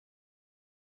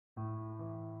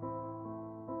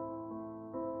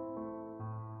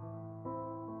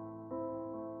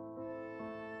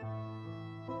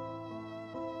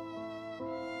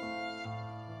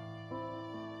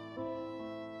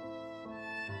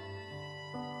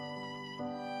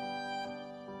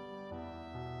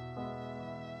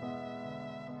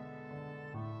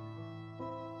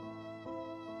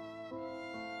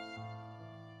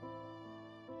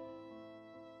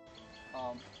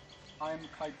Um, I'm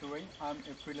Kyaw. I'm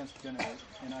a freelance journalist,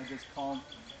 and I just come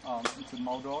to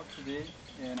Maungdaw today,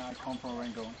 and I come from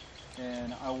Rangoon,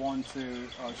 and I want to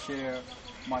share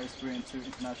my experience to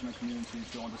international community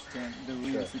to understand the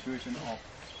real situation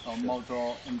of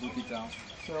Maungdaw and Buddhist.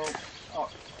 So, uh,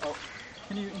 uh,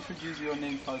 can you introduce your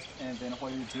name first, and then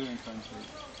what you do in country?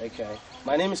 Okay,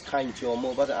 my name is Khaing,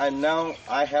 but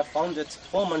I have founded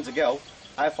 4 months ago.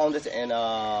 I founded an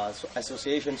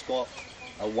association called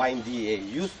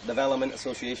YMDA, Youth Development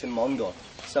Association Maungdaw.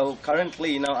 So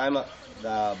currently now I'm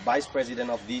the vice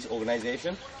president of this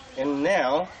organization, and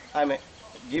now I'm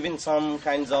giving some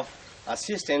kinds of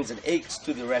assistance and aids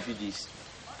to the refugees.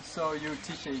 So you're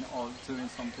teaching or doing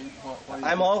something?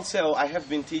 I have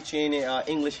been teaching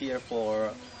English here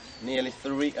for nearly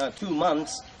 2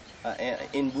 months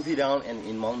in Buddhist and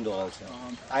in Maungdaw also.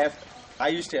 I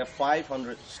used to have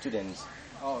 500 students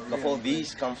before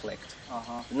this conflict.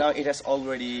 Now it has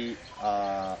already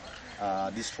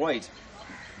destroyed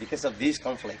because of this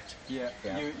conflict. Yeah.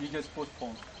 You just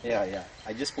postponed. Yeah.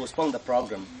 I just postponed the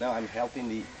program. Now I'm helping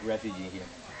the refugee here.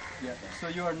 Yeah. So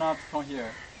you are not from here.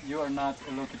 You are not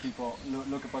a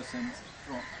local person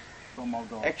from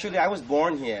Maungdaw. Actually, I was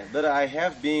born here, but I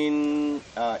have been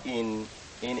in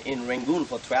Rangoon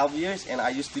for 12 years, and I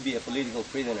used to be a political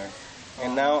prisoner.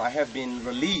 And now I have been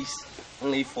released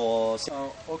only for...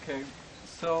 Okay,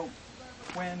 so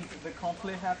when the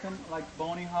conflict happened, like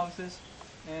burning houses,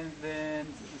 and then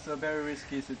it's a very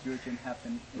risky situation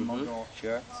happened in Maungdaw.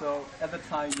 Sure. So at the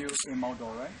time you were in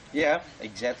Maungdaw, right? Yeah,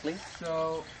 exactly.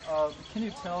 So can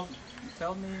you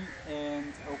tell me and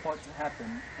what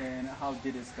happened and how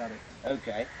did it start?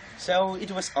 Okay, so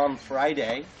it was on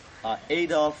Friday,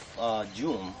 8th of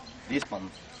June this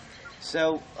month.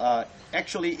 So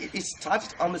actually it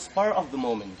started on the spur of the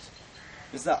moment.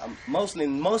 Because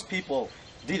most people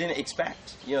didn't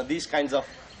expect these kinds of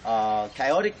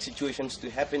chaotic situations to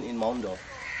happen in Maungdaw.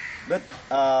 But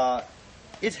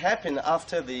it happened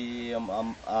after the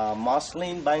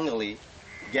Muslim Bengali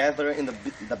gather in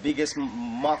the biggest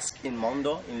mosque in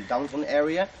Maungdaw, in downtown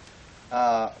area.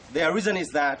 Their reason is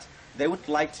that they would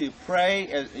like to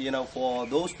pray, for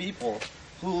those people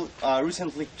who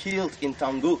recently killed in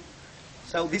Tangu.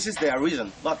 So this is their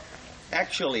reason. But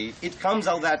actually, it comes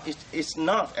out that it's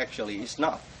not.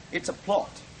 It's a plot.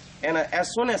 And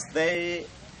as soon as they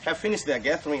have finished their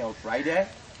gathering on Friday,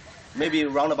 maybe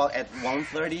around about at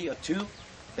 1:30 or 2,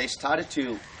 they started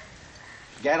to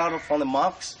get out from the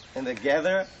mosque, and they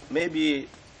gather maybe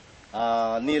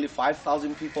nearly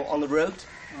 5,000 people on the road.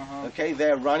 Okay,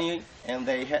 they're running, and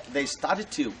they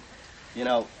started to,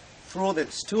 throw the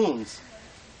stones,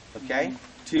 okay,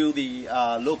 to the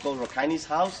local Rakhine's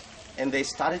house, and they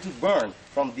started to burn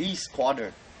from this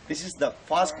quarter. This is the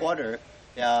first quarter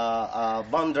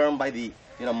burned down by the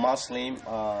Muslim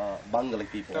Bengali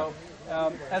people. So,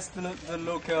 as the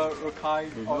local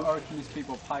Rakhine or Arakan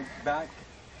people fight back.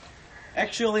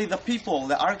 Actually, the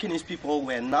Arakan people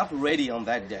were not ready on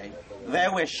that day. They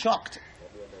were shocked.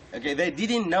 Okay, they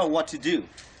didn't know what to do,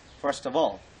 first of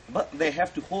all. But they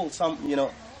have to hold some,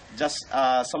 just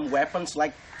some weapons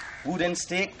like wooden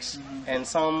sticks and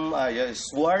some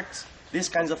swords. These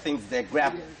kinds of things they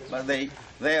grabbed. But they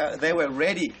were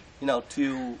ready,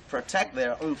 to protect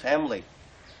their own family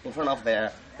in front of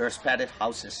their respective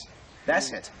houses.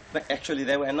 That's it. But actually,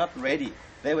 they were not ready.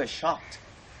 They were shocked.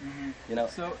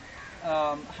 So,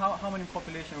 how many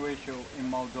population ratio in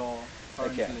Maungdaw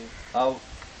currently? Okay.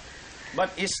 But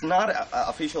it's not an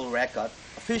official record.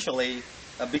 Officially,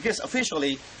 because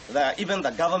officially, even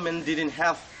the government didn't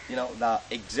have, the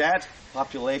exact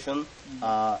population.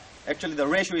 Actually, the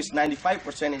ratio is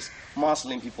 95% is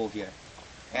Muslim people here,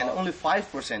 and only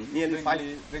 5%, nearly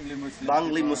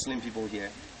Bengali Muslim people here,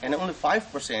 and only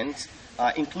 5%,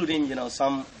 including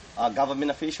some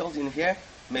government officials in here,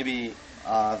 maybe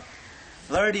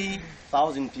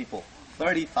 30,000 people.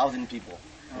 30,000 people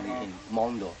in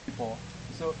Maungdaw.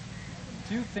 So,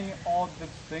 do you think all the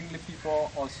Bengali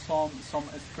people or some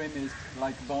extremists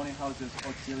like burning houses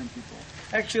or killing people?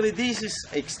 Actually, this is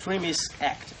extremist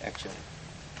act. Actually,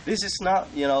 this is not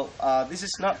this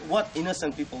is not what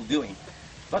innocent people doing.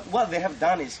 But what they have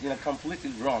done is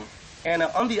completely wrong. And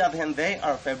on the other hand, they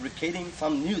are fabricating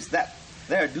some news that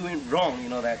they are doing wrong.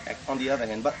 That on the other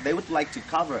hand, but they would like to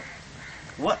cover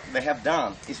what they have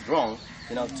done is wrong.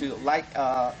 To like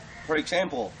for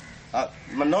example,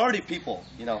 minority people.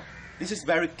 This is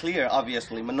very clear,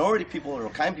 obviously. Minority people,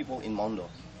 Rakhine people in Maungdaw.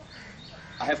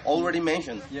 I have already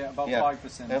mentioned. Yeah, about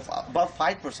 5%. About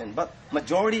 5%, but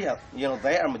majority,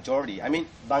 they are majority. I mean,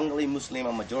 Bengali Muslim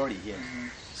are majority here.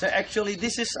 So actually,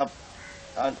 this is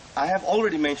I have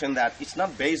already mentioned that it's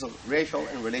not based on racial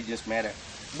and religious matter.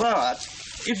 But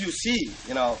if you see,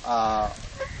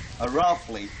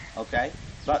 roughly, okay,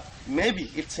 but maybe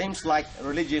it seems like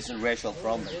religious and racial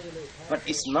problem, but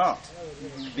it's not,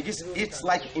 because it's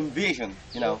like invasion,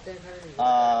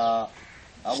 what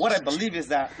I believe is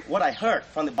that what I heard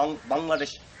from the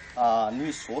Bangladesh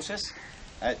news sources,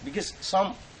 because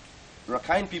some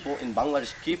Rakhine people in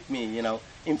Bangladesh keep me,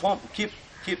 keep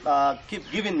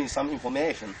giving me some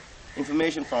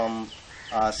information from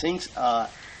since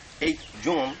 8th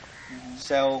June.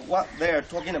 So what they're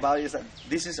talking about is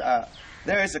that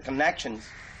there is a connection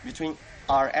between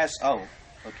RSO,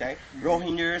 okay,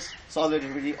 Rohingya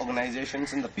solidarity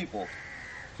organizations, and the people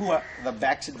who are the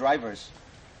taxi drivers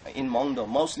in Maungdaw.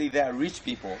 Mostly they are rich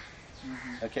people,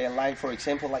 okay, like for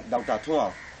example like Dr.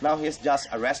 Tuang. Now he's just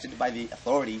arrested by the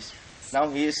authorities. Now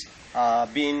he's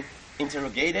being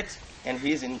interrogated and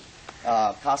he's in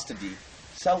custody.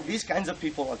 So these kinds of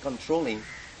people are controlling,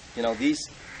 these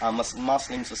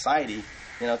Muslim society,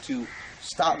 to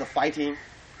start the fighting,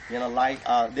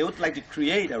 they would like to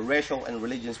create a racial and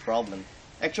religious problem.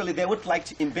 Actually, they would like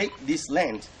to invade this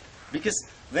land because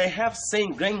they have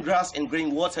same green grass and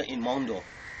green water in Maungdaw.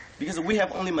 Because we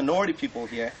have only minority people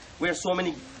here. We have so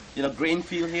many, grain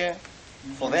field here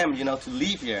for them, to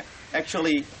live here.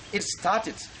 Actually, it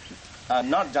started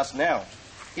not just now.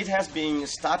 It has been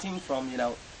starting from,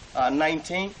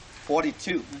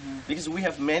 1942, because we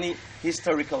have many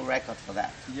historical records for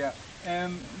that. Yeah,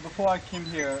 and before I came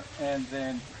here, and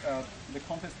then the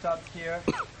conflict started here,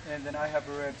 and then I have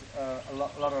read a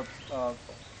lot of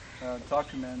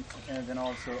documents, and then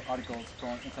also articles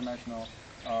from international,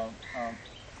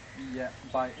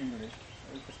 by English,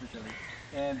 especially.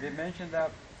 And they mentioned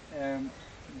that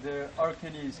the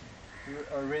Arakanese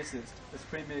are racist,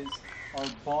 extremists, are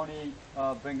burning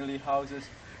Bengali houses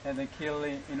and then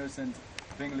killing innocent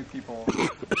Bengali people.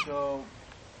 So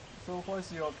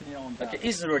what's your opinion on that? Okay,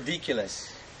 it's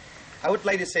ridiculous. I would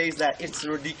like to say is that it's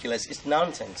ridiculous. It's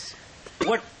nonsense.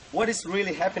 What is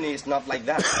really happening is not like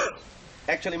that.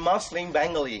 Actually, Muslim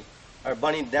Bengali are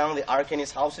burning down the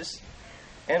Arakanese houses,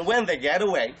 and when they got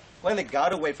away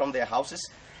from their houses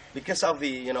because of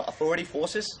the authority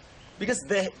forces, because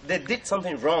they did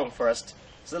something wrong first.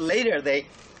 So later they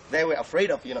were afraid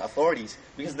of authorities,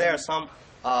 because there are some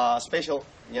special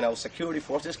security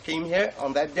forces came here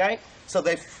on that day, so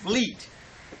they fled.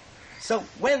 So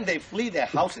when they flee their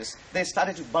houses, they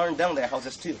started to burn down their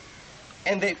houses too,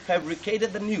 and they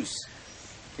fabricated the news,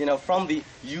 from the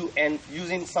UN,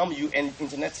 using some UN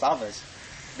internet servers,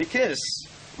 because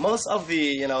most of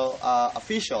the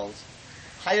officials,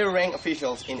 higher rank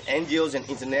officials in NGOs and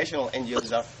international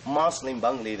NGOs are Muslim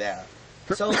Bengali there.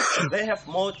 So they have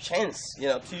more chance,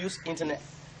 to use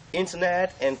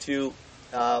internet and to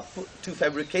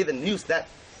fabricate the news that,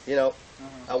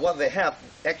 what they have.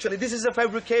 Actually, this is a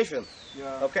fabrication,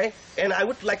 okay? And I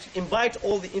would like to invite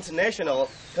all the international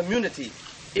community,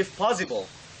 if possible,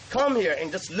 come here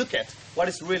and just look at what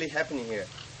is really happening here.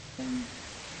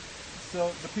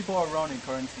 So the people are running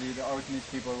currently, the Arakanese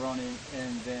people are running,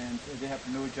 and then they have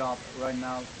no job right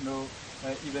now, no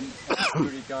even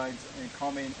security guards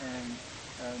coming and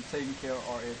taking care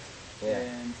of it. Yeah.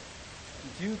 And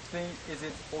do you think is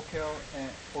it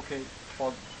okay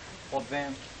for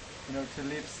them, to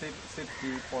live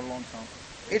safety for a long time?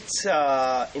 It's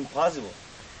impossible,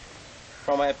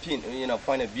 from my opinion,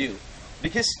 point of view,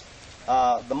 because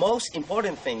the most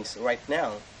important things right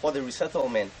now for the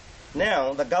resettlement.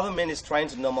 Now, the government is trying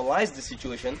to normalize the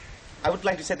situation. I would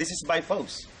like to say this is by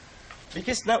force.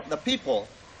 Because now the people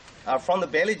from the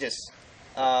villages,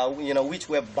 which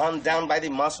were burned down by the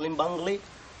Muslim Bengali,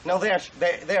 now they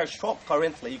are shocked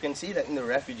currently. You can see that in the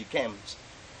refugee camps.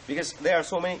 Because there are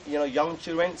so many, young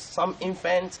children, some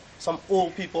infants, some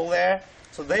old people there.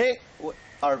 So they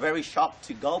are very shocked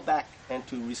to go back and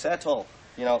to resettle,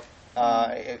 in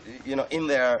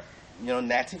their,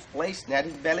 native place,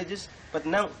 native villages. But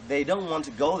now they don't want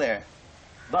to go there,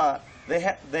 but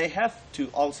they have to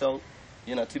also,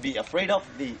 to be afraid of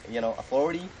the,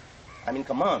 authority,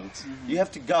 command. You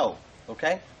have to go,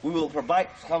 okay? We will provide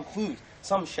some food,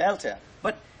 some shelter,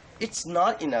 but it's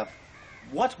not enough.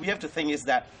 What we have to think is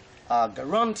that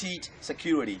guaranteed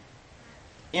security.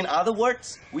 In other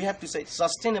words, we have to say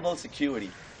sustainable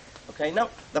security, okay? Now,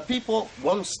 the people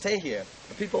won't stay here.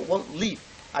 The people won't leave.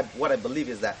 What I believe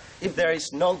is that if there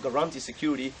is no guaranteed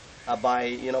security,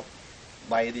 by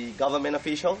the government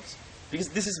officials, because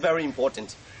this is very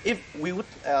important. If we would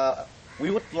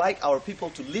like our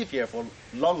people to live here for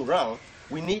long run,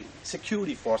 we need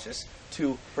security forces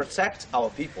to protect our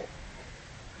people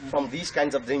from these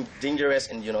kinds of dangerous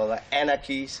and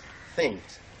anarchies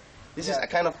things. This is a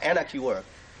kind of anarchy work.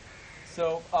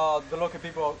 So the local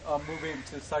people are moving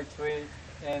to Site 3,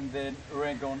 and then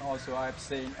Rangoon also. I've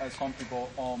seen some people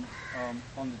on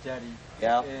the jetty.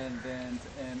 Yeah. And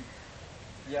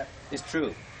yeah. It's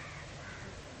true.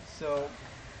 So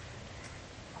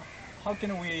how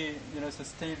can we,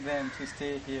 sustain them to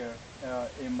stay here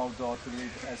in Maungdaw to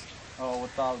live as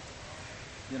without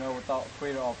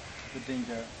fear of the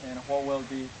danger? And what will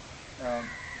be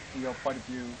your point of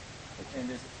view in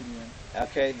this opinion?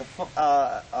 Okay.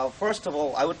 First of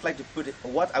all, I would like to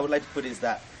put is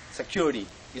that security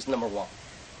is number one.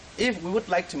 If we would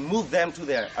like to move them to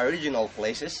their original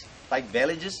places, like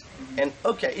villages, and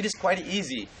okay, it is quite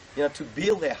easy, to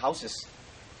build their houses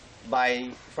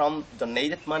from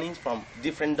donated money from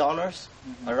different donors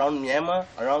around Myanmar,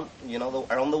 around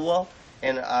the world,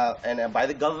 and by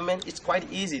the government. It's quite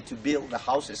easy to build the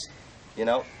houses,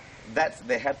 that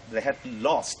they had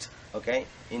lost, okay,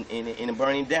 in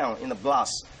burning down, in the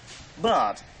blast.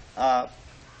 But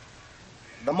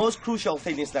the most crucial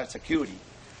thing is that security.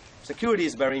 Security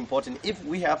is very important. If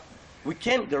we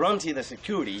can guarantee the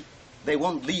security, they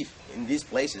won't live in these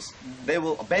places. They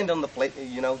will abandon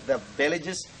the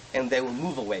villages, and they will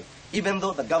move away. Even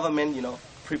though the government,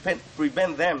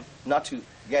 prevent them not to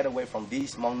get away from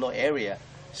this Maungdaw area.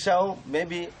 So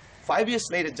maybe 5 years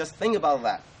later, just think about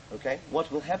that. Okay, what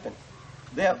will happen?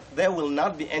 There will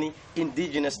not be any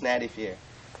indigenous native here.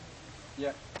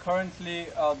 Yeah, currently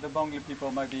the Bengali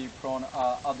people might be from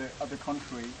other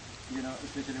country,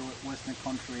 especially Western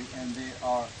country, and they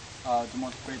are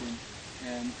demonstrating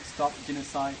and stop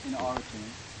genocide in Arakan,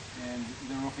 and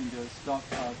the Rohingya stop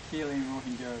killing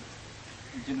Rohingya,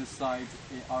 genocide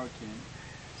in Arakan.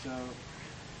 So,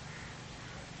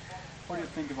 what do you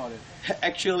think about it?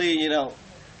 Actually,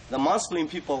 the Muslim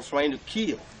people trying to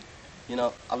kill,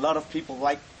 a lot of people,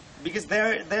 because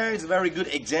there is a very good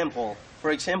example. For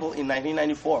example, in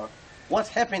 1994, what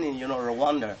happened in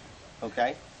Rwanda,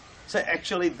 okay? So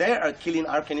actually, they are killing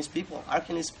Arakanese people.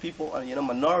 Arakanese people are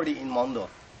minority in Maungdaw.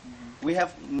 We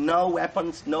have no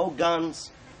weapons, no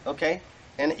guns, okay?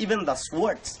 And even the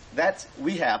swords that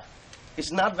we have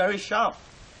is not very sharp.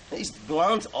 It's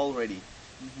blunt already,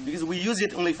 because we use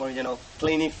it only for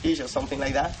cleaning fish or something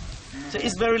like that. So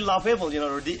it's very laughable,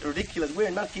 ridiculous.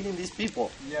 We're not killing these people.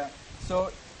 Yeah.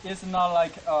 So it's not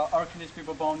like Arakanese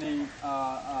people burning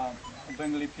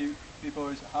Bengali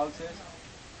people's houses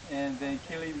and then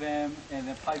killing them and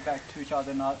then fight back to each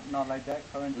other. Not like that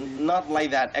currently. Not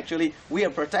like that. Actually, we are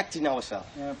protecting ourselves.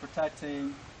 Yeah,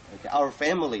 protecting our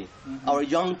family, our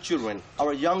young children,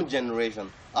 our young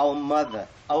generation, our mother,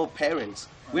 our parents.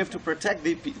 We have to protect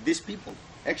these people.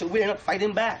 Actually, we are not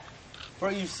fighting back.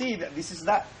 For you see that this is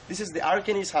the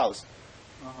Arakanese house,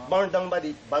 burned down by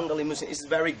the Bengali Muslims. It's a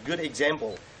very good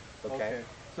example. Okay.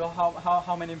 So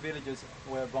how many villages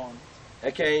were burned?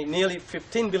 Okay, nearly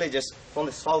 15 villages from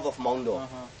the south of Maungdaw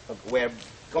were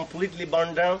completely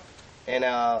burned down, and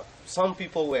some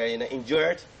people were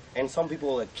injured, and some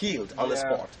people were killed on the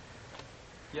spot.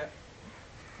 Yeah.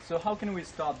 So how can we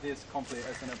stop this conflict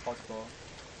as soon as possible?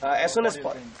 As soon as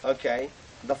possible. Okay.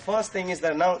 The first thing is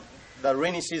that now the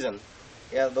rainy season.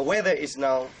 Yeah, the weather is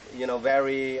now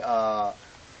very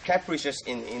capricious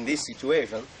in this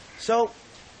situation. So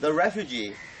the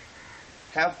refugee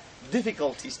have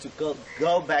difficulties to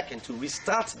go back and to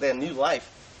restart their new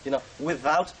life,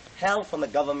 without help from the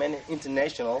government and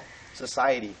international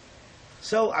society.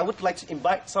 So I would like to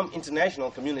invite some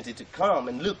international community to come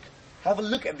and have a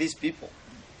look at these people,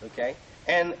 okay?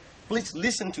 And please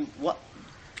listen to what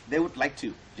they would like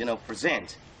to,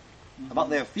 present about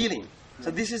their feeling. So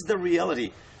this is the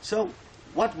reality. So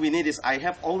what we need is, I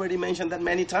have already mentioned that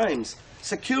many times,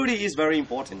 security is very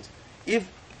important. If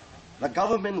the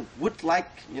government would like,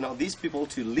 these people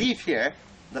to live here,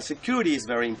 the security is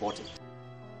very important.